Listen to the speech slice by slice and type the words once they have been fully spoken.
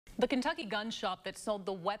The Kentucky gun shop that sold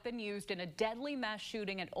the weapon used in a deadly mass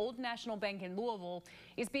shooting at Old National Bank in Louisville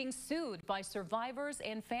is being sued by survivors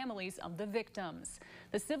and families of the victims.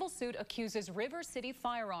 The civil suit accuses River City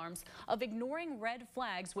Firearms of ignoring red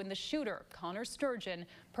flags when the shooter, Connor Sturgeon,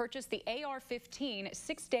 purchased the AR-15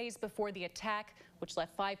 6 days before the attack, which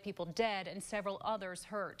left 5 people dead and several others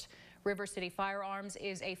hurt. River City Firearms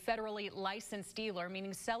is a federally licensed dealer,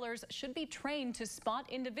 meaning sellers should be trained to spot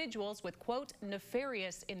individuals with, quote,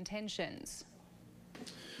 nefarious intentions.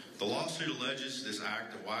 The lawsuit alleges this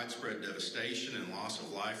act of widespread devastation and loss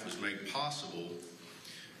of life was made possible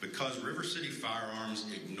because River City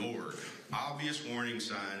Firearms ignored obvious warning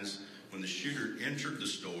signs when the shooter entered the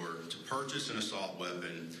store to purchase an assault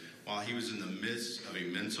weapon while he was in the midst of a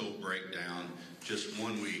mental breakdown just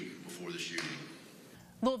 1 week before the shooting.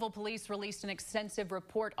 Louisville police released an extensive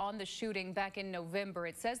report on the shooting back in November.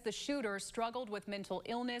 It says the shooter struggled with mental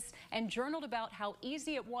illness and journaled about how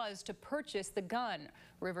easy it was to purchase the gun.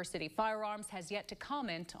 River City Firearms has yet to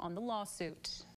comment on the lawsuit.